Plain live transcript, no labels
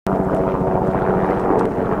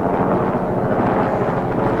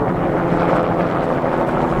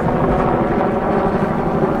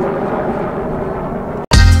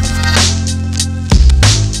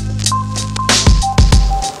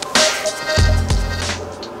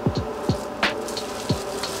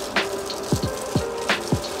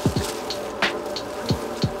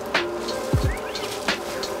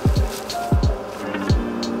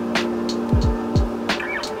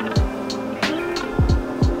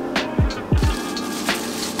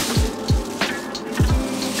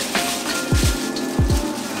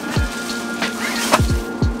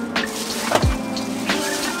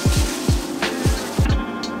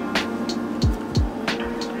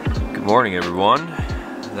everyone.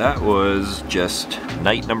 That was just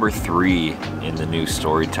night number 3 in the new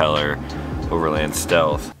Storyteller Overland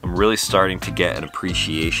Stealth. I'm really starting to get an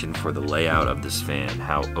appreciation for the layout of this van,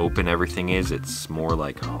 how open everything is. It's more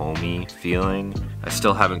like homey feeling. I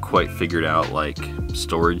still haven't quite figured out like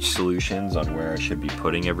storage solutions on where I should be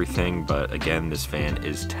putting everything, but again, this van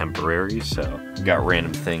is temporary, so got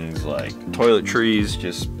random things like toiletries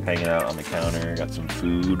just hanging out on the counter, got some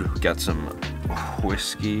food, got some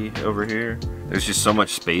whiskey over here. There's just so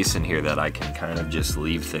much space in here that I can kind of just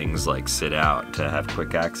leave things like sit out to have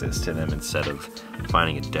quick access to them instead of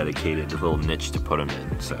finding a dedicated little niche to put them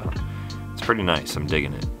in. So it's pretty nice, I'm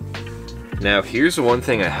digging it. Now here's the one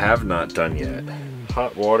thing I have not done yet.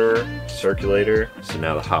 Hot water circulator. So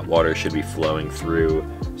now the hot water should be flowing through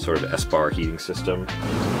sort of S-bar heating system.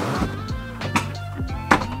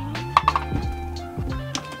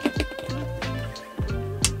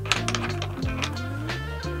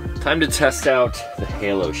 Time to test out the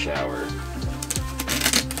halo shower.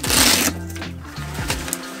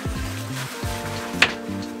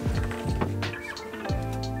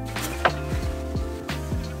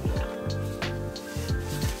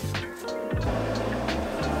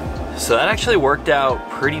 So that actually worked out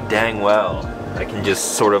pretty dang well. I can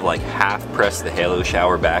just sort of like half press the halo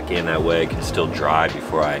shower back in, that way it can still dry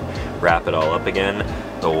before I wrap it all up again.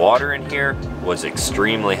 The water in here was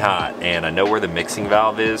extremely hot, and I know where the mixing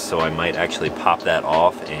valve is, so I might actually pop that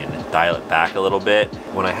off and dial it back a little bit.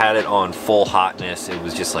 When I had it on full hotness, it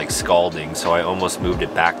was just like scalding, so I almost moved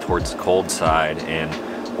it back towards the cold side, and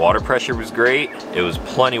water pressure was great. It was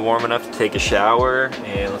plenty warm enough to take a shower,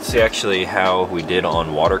 and let's see actually how we did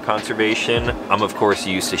on water conservation. I'm of course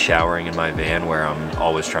used to showering in my van where I'm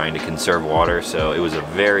always trying to conserve water, so it was a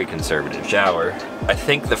very conservative shower. I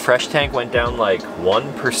think the fresh tank went down like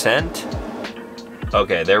 1%.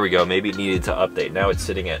 Okay, there we go. Maybe it needed to update. Now it's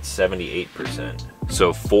sitting at 78%.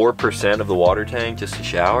 So 4% of the water tank just to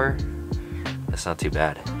shower? That's not too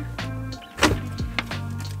bad.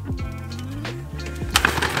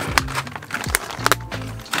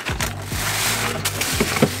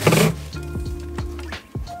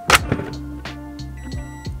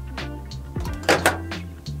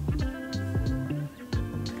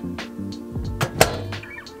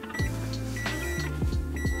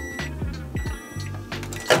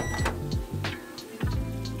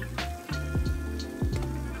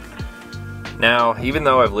 Now, even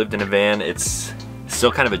though I've lived in a van, it's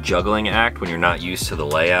still kind of a juggling act when you're not used to the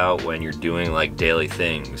layout, when you're doing like daily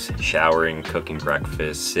things, showering, cooking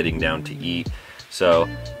breakfast, sitting down to eat. So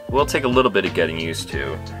it will take a little bit of getting used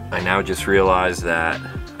to. I now just realized that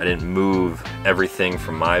I didn't move everything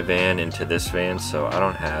from my van into this van, so I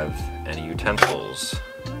don't have any utensils.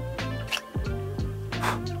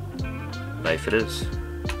 Knife it is.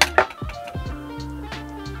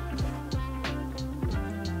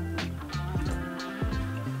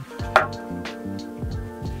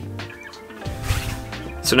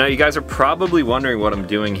 So now you guys are probably wondering what I'm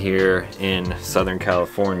doing here in Southern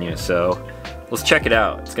California, so let's check it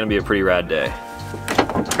out. It's gonna be a pretty rad day.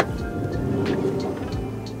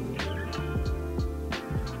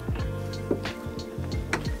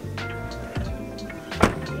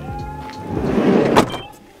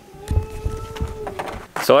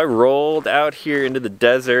 So I rolled out here into the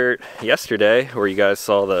desert yesterday, where you guys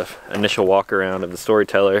saw the initial walk around of the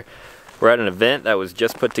Storyteller. We're at an event that was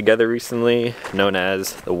just put together recently, known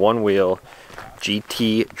as the Onewheel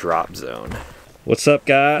GT Drop Zone. What's up,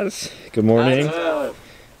 guys? Good morning.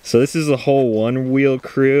 So this is the whole Onewheel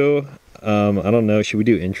crew. I don't know, should we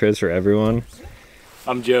do intros for everyone?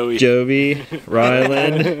 I'm Joey. Jovi,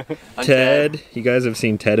 Rylan, Ted. You guys have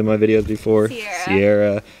seen Ted in my videos before.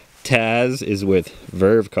 Sierra. Taz is with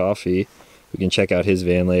Verve Coffee. We can check out his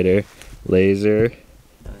van later. Laser.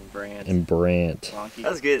 And Brant. Bonky.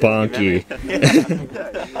 That was good. Bonky.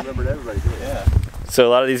 Yeah, you remembered everybody. Yeah. So a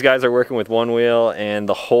lot of these guys are working with Onewheel, and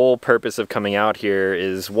the whole purpose of coming out here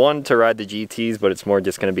is one, to ride the GTs, but it's more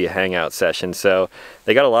just going to be a hangout session. So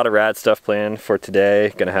they got a lot of rad stuff planned for today.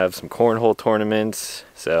 Going to have some cornhole tournaments.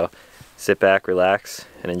 So sit back, relax,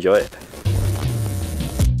 and enjoy it.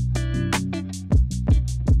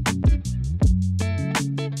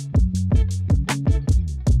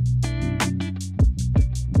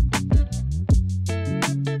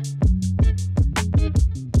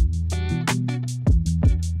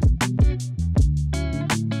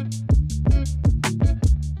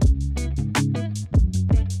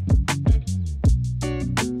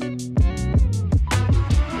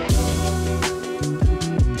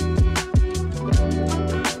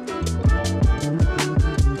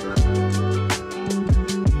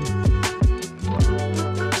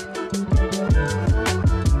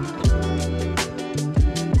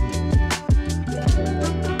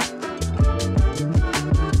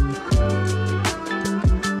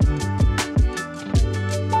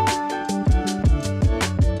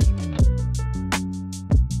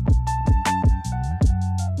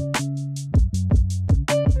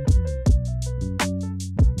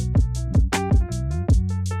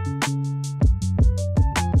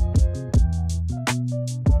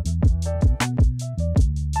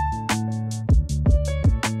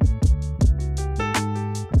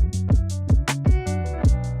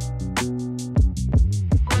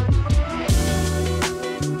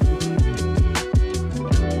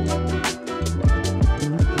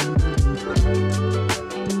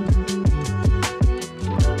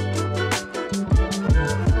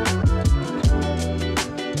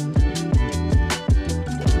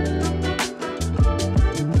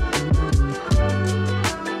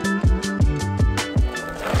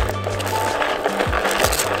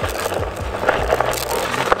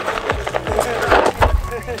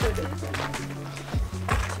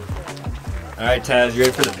 Alright, Taz, you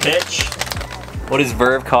ready for the pitch? What is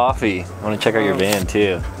Verve Coffee? I want to check out your van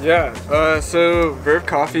too. Yeah, so Verve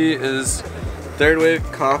Coffee is third wave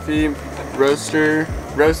coffee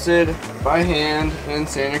roasted by hand in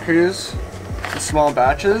Santa Cruz in small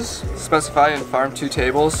batches, specified in farm to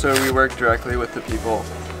table, so we work directly with the people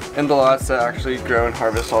in the lots that actually grow and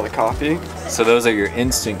harvest all the coffee. So those are your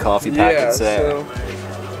instant coffee packets there.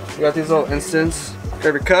 So we got these little instants.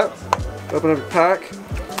 Grab your cup, open up your pack,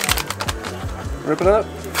 rip it up,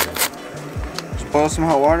 just boil some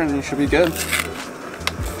hot water and you should be good.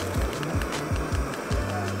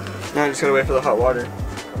 Now I just gotta wait for the hot water.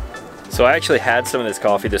 So I actually had some of this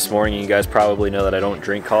coffee this morning. You guys probably know that I don't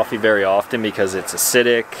drink coffee very often because it's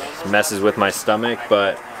acidic, messes with my stomach,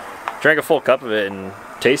 but drank a full cup of it and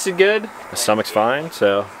tasted good. My stomach's fine,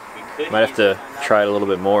 so might have to try it a little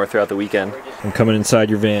bit more throughout the weekend. I'm coming inside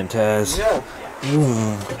your van, Taz. Yeah.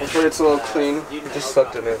 Hopefully it's a little clean. You just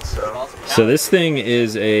slept in it, so. So this thing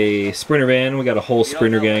is a Sprinter van. We got a whole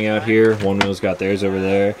Sprinter gang out here. Onewheel's got theirs over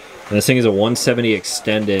there. And this thing is a 170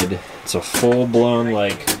 extended. It's a full-blown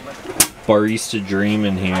like barista dream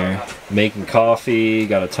in here. Making coffee,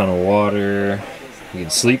 got a ton of water. You can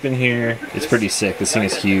sleep in here. It's pretty sick. This thing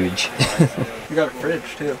is huge. You got a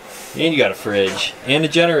fridge too. And you got a fridge. And a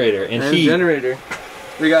generator. And heat. A generator.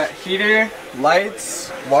 We got heater,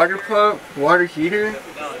 lights, water pump, water heater,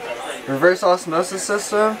 reverse osmosis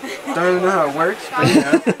system. Don't really know how it works, but you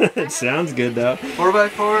know. It sounds good though.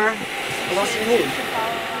 4x4. What else do you need?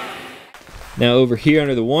 Now over here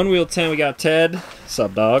under the Onewheel tent we got Ted. What's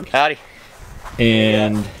up, dog? Howdy.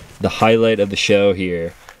 And the highlight of the show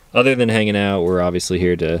here. Other than hanging out, we're obviously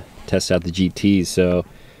here to test out the GTs, so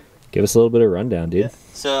give us a little bit of rundown, dude.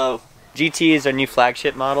 So GT is our new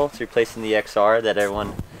flagship model. It's replacing the XR that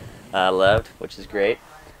everyone loved, which is great.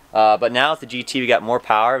 But now with the GT we got more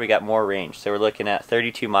power, we got more range. So we're looking at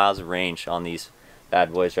 32 miles of range on these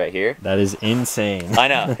bad boys right here. That is insane. I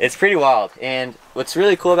know, it's pretty wild. And what's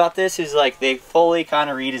really cool about this is like they fully kind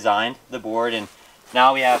of redesigned the board, and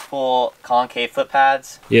now we have full concave foot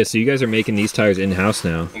pads. Yeah, so you guys are making these tires in-house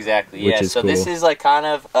now. Exactly, which yeah. is So cool. this is like kind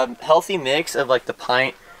of a healthy mix of like the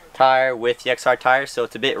pint tire with the XR tire, so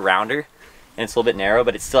it's a bit rounder and it's a little bit narrow,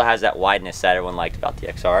 but it still has that wideness that everyone liked about the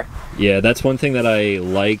XR. Yeah, that's one thing that I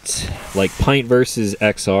liked, like pint versus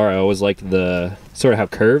XR. I always liked the sort of how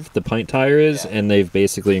curved the pint tire is, and they've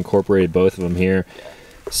basically incorporated both of them here.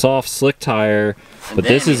 Soft, slick tire, but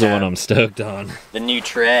this is the one I'm stoked on. The new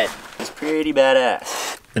tread is pretty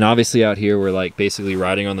badass. And obviously out here we're like basically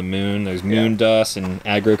riding on the moon. There's moon dust and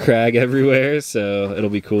aggro crag everywhere, so it'll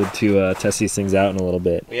be cool to test these things out in a little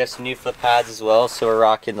bit. We have some new foot pads as well, so we're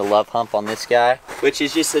rocking the love hump on this guy, which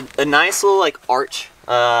is just a nice little like arch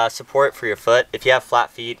support for your foot. If you have flat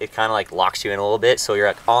feet, it kind of like locks you in a little bit, so you're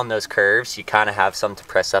like on those curves, you kind of have something to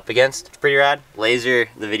press up against. It's pretty rad. Laser,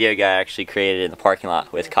 the video guy, actually created it in the parking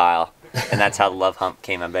lot with Kyle, and that's how the love hump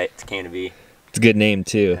came to be. It's a good name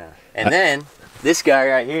too. Yeah. And then this guy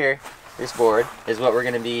right here, this board, is what we're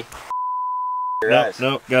gonna be.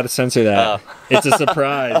 Nope, gotta censor that. Oh. It's a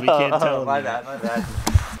surprise. We can't tell them. My bad.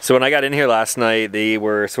 So when I got in here last night, they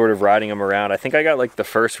were sort of riding them around. I think I got like the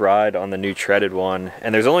first ride on the new treaded one,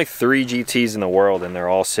 and there's only 3 GTs in the world and they're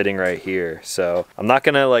all sitting right here. So I'm not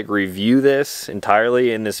gonna like review this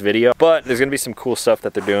entirely in this video, but there's gonna be some cool stuff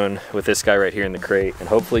that they're doing with this guy right here in the crate, and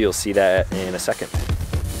hopefully you'll see that in a second.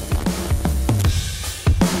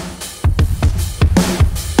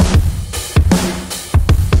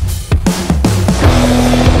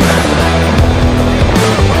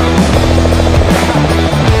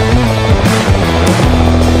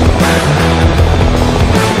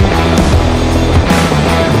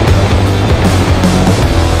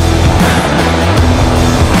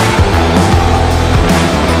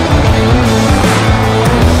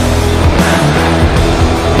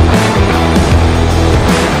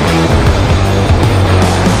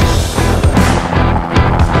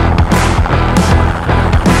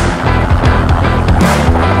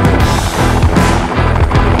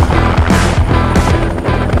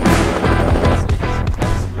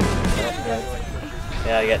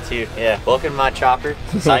 Yeah, welcome to my chopper.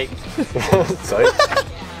 Psych. Psych.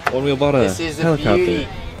 Onewheel bought a This is the helicopter. beauty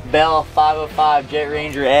Bell 505 Jet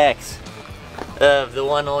Ranger X of the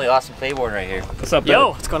one only awesome playboard right here. What's up, Yo,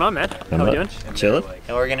 what's going on, man? How we doing? Chilling. And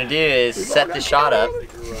what we're gonna do is set the shot up.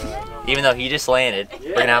 Even though he just landed,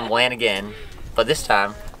 we're gonna have him land again, but this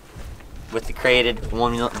time with the created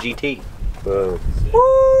Onewheel GT. Boom.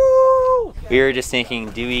 Woo! We were just thinking,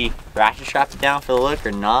 do we ratchet strap it down for the look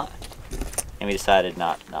or not? and we decided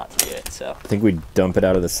not to do it. So I think we dump it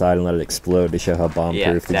out of the side and let it explode to show how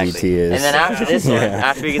bomb-proof the GT is. And then after this one,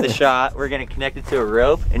 after we get the shot, we're gonna connect it to a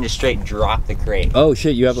rope and just straight drop the crate. Oh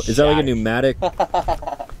shit! You have? Is that like a pneumatic?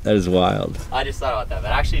 That is wild. I just thought about that.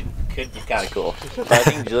 That actually could be kind of cool. But I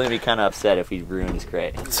think Julian would be kind of upset if we ruined his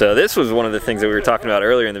crate. So this was one of the things that we were talking about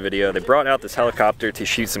earlier in the video. They brought out this helicopter to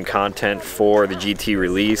shoot some content for the GT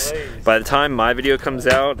release. By the time my video comes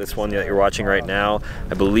out, this one that you're watching right now,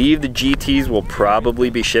 I believe the GTs will probably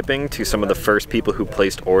be shipping to some of the first people who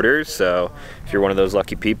placed orders. So if you're one of those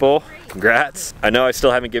lucky people, congrats. I know I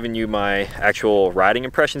still haven't given you my actual riding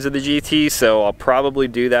impressions of the GT, so I'll probably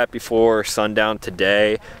do that before sundown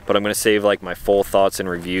today, but I'm gonna save like my full thoughts and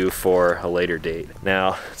review for a later date.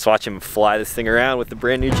 Now, let's watch him fly this thing around with the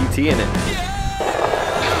brand new GT in it.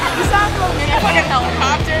 You saw him go in like a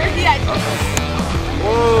helicopter? Yeah.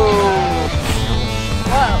 Whoa.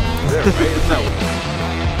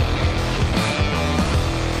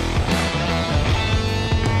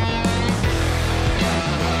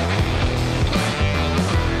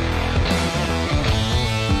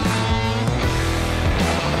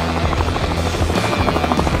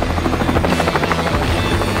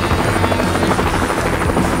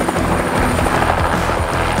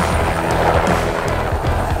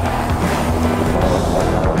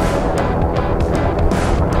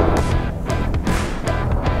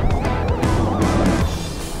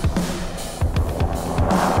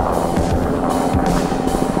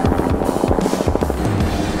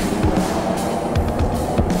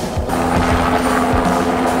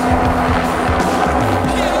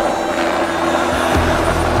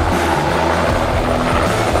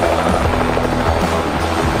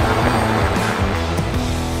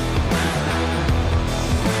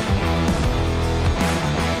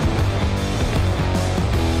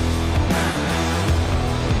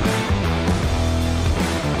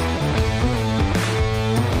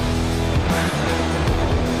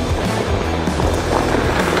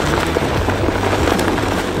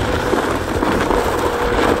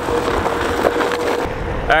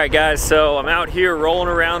 Alright guys, so I'm out here rolling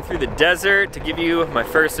around through the desert to give you my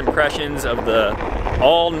first impressions of the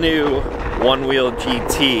all-new Onewheel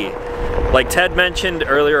GT. Like Ted mentioned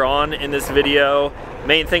earlier on in this video,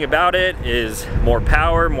 main thing about it is more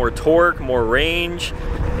power, more torque, more range,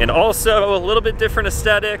 and also a little bit different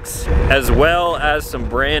aesthetics, as well as some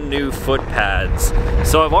brand new foot pads.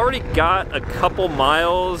 So I've already got a couple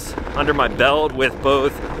miles under my belt with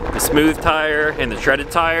both the smooth tire and the treaded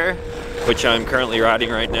tire, which I'm currently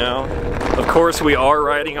riding right now. Of course, we are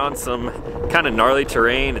riding on some kind of gnarly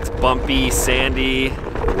terrain. It's bumpy, sandy,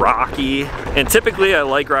 rocky, and typically I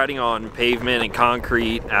like riding on pavement and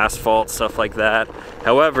concrete, asphalt, stuff like that.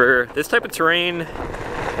 However, this type of terrain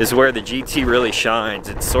is where the GT really shines.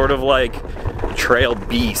 It's sort of like a trail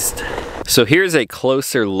beast. So here's a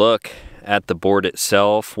closer look at the board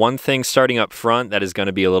itself. One thing starting up front that is going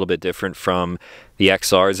to be a little bit different from the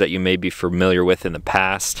XRs that you may be familiar with in the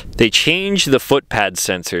past. They changed the foot pad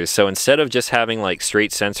sensors, so instead of just having like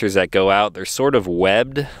straight sensors that go out, they're sort of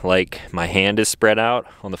webbed, like my hand is spread out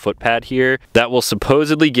on the foot pad here. That will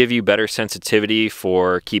supposedly give you better sensitivity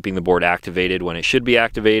for keeping the board activated when it should be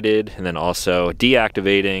activated, and then also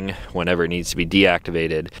deactivating whenever it needs to be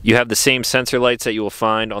deactivated. You have the same sensor lights that you will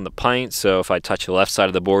find on the Pint, so if I touch the left side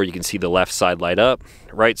of the board, you can see the left side light up,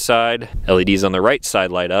 right side, LEDs on the right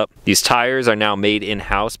side light up. These tires are now made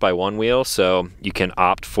in-house by Onewheel, so you can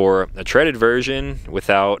opt for a treaded version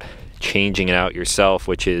without changing it out yourself,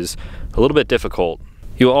 which is a little bit difficult.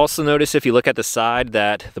 You'll also notice if you look at the side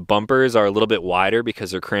that the bumpers are a little bit wider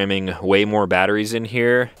because they're cramming way more batteries in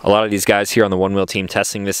here. A lot of these guys here on the Onewheel team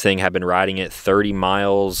testing this thing have been riding it 30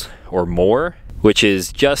 miles or more, which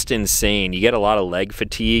is just insane. You get a lot of leg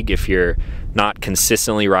fatigue if you're not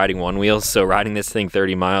consistently riding Onewheels, so riding this thing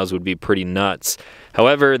 30 miles would be pretty nuts.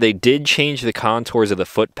 However, they did change the contours of the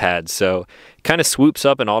foot pads, so it kind of swoops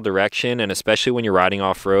up in all direction, and especially when you're riding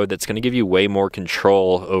off-road, that's going to give you way more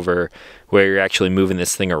control over where you're actually moving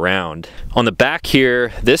this thing around. On the back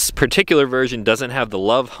here, this particular version doesn't have the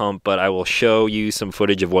love hump, but I will show you some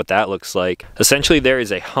footage of what that looks like. Essentially, there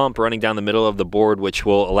is a hump running down the middle of the board, which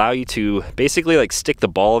will allow you to basically like stick the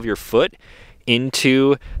ball of your foot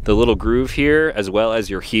into the little groove here as well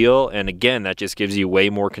as your heel, and again that just gives you way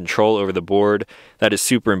more control over the board. That is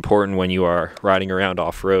super important when you are riding around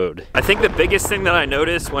off-road. I think the biggest thing that I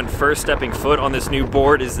noticed when first stepping foot on this new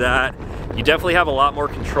board is that you definitely have a lot more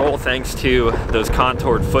control thanks to those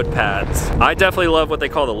contoured foot pads. I definitely love what they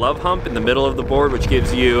call the love hump in the middle of the board, which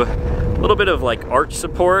gives you a little bit of like arch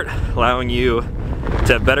support, allowing you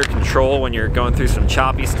to have better control when you're going through some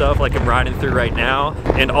choppy stuff like I'm riding through right now.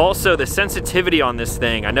 And also the sensitivity on this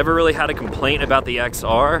thing, I never really had a complaint about the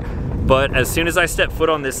XR, but as soon as I step foot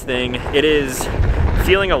on this thing, it is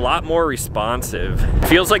feeling a lot more responsive.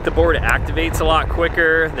 Feels like the board activates a lot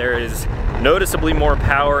quicker. There is noticeably more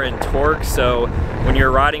power and torque, so when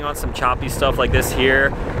you're riding on some choppy stuff like this here,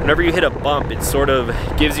 whenever you hit a bump, it sort of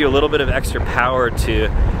gives you a little bit of extra power to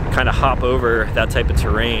kind of hop over that type of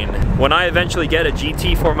terrain. When I eventually get a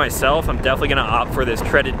GT for myself, I'm definitely gonna opt for this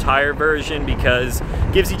treaded tire version because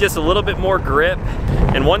it gives you just a little bit more grip.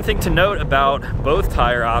 And one thing to note about both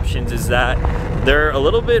tire options is that they're a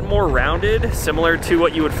little bit more rounded, similar to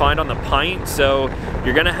what you would find on the Pint, so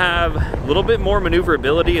you're gonna have a little bit more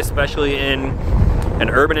maneuverability, especially in an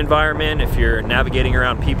urban environment, if you're navigating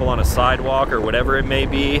around people on a sidewalk or whatever it may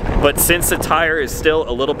be. But since the tire is still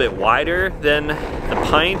a little bit wider than the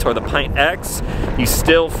Pint or the Pint X, you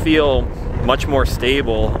still feel much more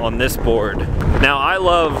stable on this board. Now, I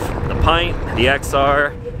love the Pint, the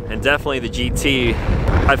XR, and definitely the GT.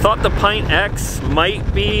 I thought the Pint X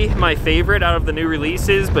might be my favorite out of the new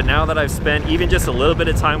releases, but now that I've spent even just a little bit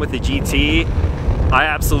of time with the GT, I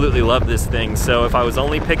absolutely love this thing. So if I was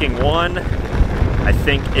only picking one, I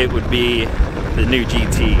think it would be the new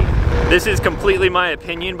GT. This is completely my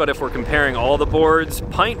opinion, but if we're comparing all the boards,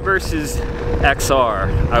 Pint versus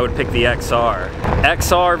XR, I would pick the XR.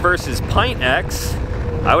 XR versus Pint X,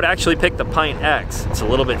 I would actually pick the Pint X. It's a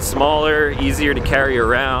little bit smaller, easier to carry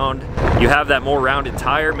around. You have that more rounded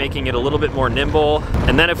tire, making it a little bit more nimble.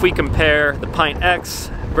 And then if we compare the Pint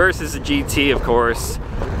X versus the GT, of course,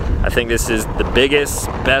 I think this is the biggest,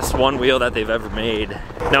 best one wheel that they've ever made.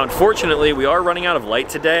 Now, unfortunately, we are running out of light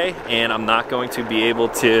today, and I'm not going to be able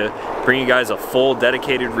to bring you guys a full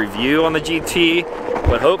dedicated review on the GT,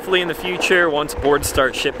 but hopefully in the future, once boards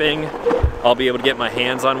start shipping, I'll be able to get my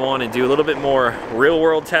hands on one and do a little bit more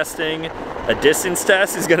real-world testing. A distance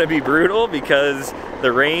test is gonna be brutal because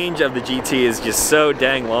the range of the GT is just so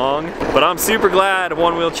dang long, but I'm super glad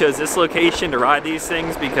Onewheel chose this location to ride these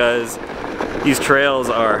things because these trails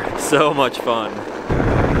are so much fun.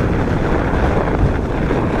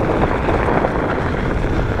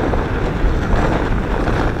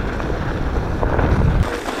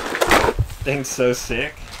 Thing's so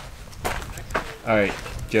sick. All right,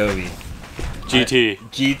 Joey. GT.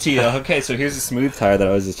 GT. Okay, so here's the smooth tire that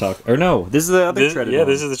I was just talking. Or no, this is the other treaded. Yeah, one.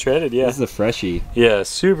 this is the treaded. Yeah, this is the freshie. Yeah,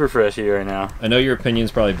 super freshy right now. I know your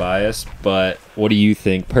opinion's probably biased, but what do you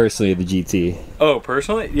think personally of the GT? Oh,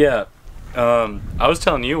 personally, yeah. I was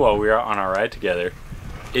telling you while we were on our ride together,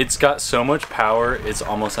 it's got so much power, it's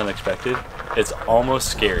almost unexpected. It's almost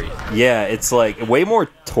scary. Yeah, it's like way more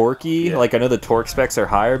torquey. Yeah. Like I know the torque specs are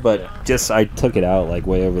higher, but just I took it out like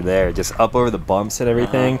way over there, just up over the bumps and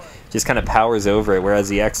everything. Just kind of powers over it. Whereas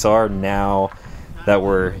the XR, now that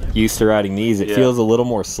we're used to riding these, it feels a little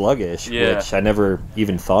more sluggish, which I never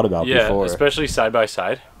even thought about before. Yeah, especially side by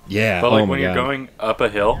side. Yeah, but like when you're going up a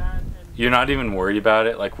hill, you're not even worried about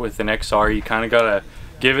it. Like with an XR, you kind of gotta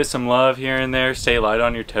give it some love here and there, stay light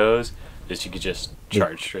on your toes, just you could just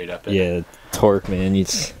charge straight up it. Yeah, torque, man,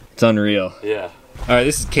 it's unreal. Yeah. All right,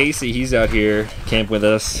 this is Casey. He's out here camp with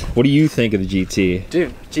us. What do you think of the GT?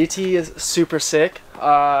 Dude, GT is super sick.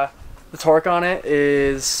 The torque on it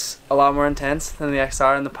is a lot more intense than the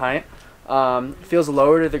XR and the Pint. It feels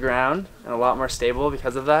lower to the ground and a lot more stable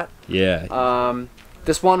because of that. Yeah.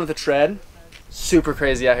 This one with the tread, super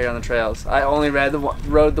crazy out here on the trails. I only rode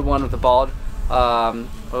the one with the bald, what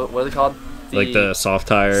are they called? Like the soft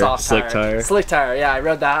tire, slick tire? Slick tire, yeah. I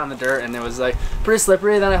rode that on the dirt and it was like pretty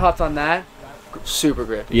slippery. Then I hopped on that, super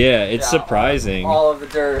grippy. Yeah, it's surprising. All of the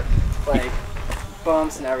dirt, like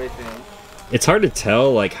bumps and everything. It's hard to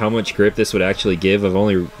tell like how much grip this would actually give. I've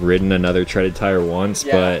only ridden another treaded tire once,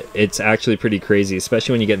 but it's actually pretty crazy,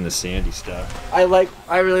 especially when you get in the sandy stuff. I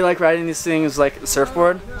really like riding these things like a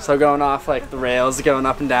surfboard, so going off like the rails, going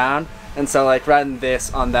up and down, and so like riding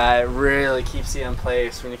this on that, it really keeps you in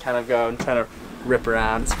place when you kind of go and try to rip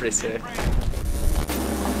around. It's pretty sick.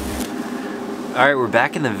 All right, we're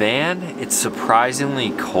back in the van. It's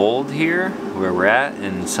surprisingly cold here where we're at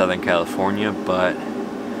in Southern California, but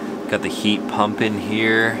got the heat pumping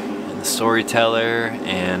here in the Storyteller,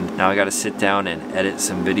 and now I got to sit down and edit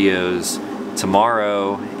some videos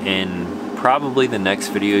tomorrow. And probably the next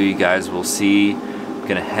video you guys will see, I'm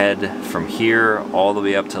gonna head from here all the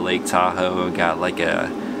way up to Lake Tahoe. Got like a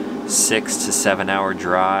 6 to 7 hour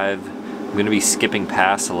drive. I'm gonna be skipping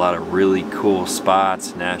past a lot of really cool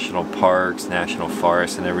spots, national parks, national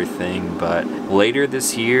forests and everything, but later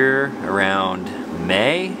this year around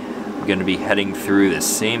May, I'm going to be heading through the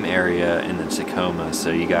same area in the Tacoma, so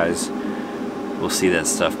you guys will see that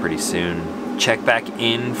stuff pretty soon. check back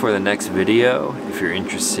in for the next video if you're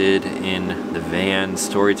interested in the van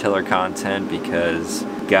storyteller content, because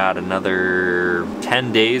got another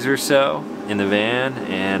 10 days or so in the van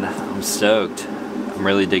and I'm stoked. I'm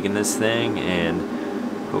really digging this thing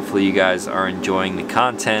and hopefully you guys are enjoying the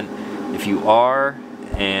content. If you are,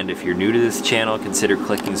 and if you're new to this channel, consider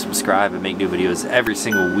clicking subscribe. I make new videos every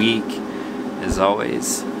single week. As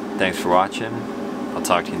always, thanks for watching. I'll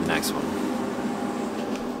talk to you in the next one.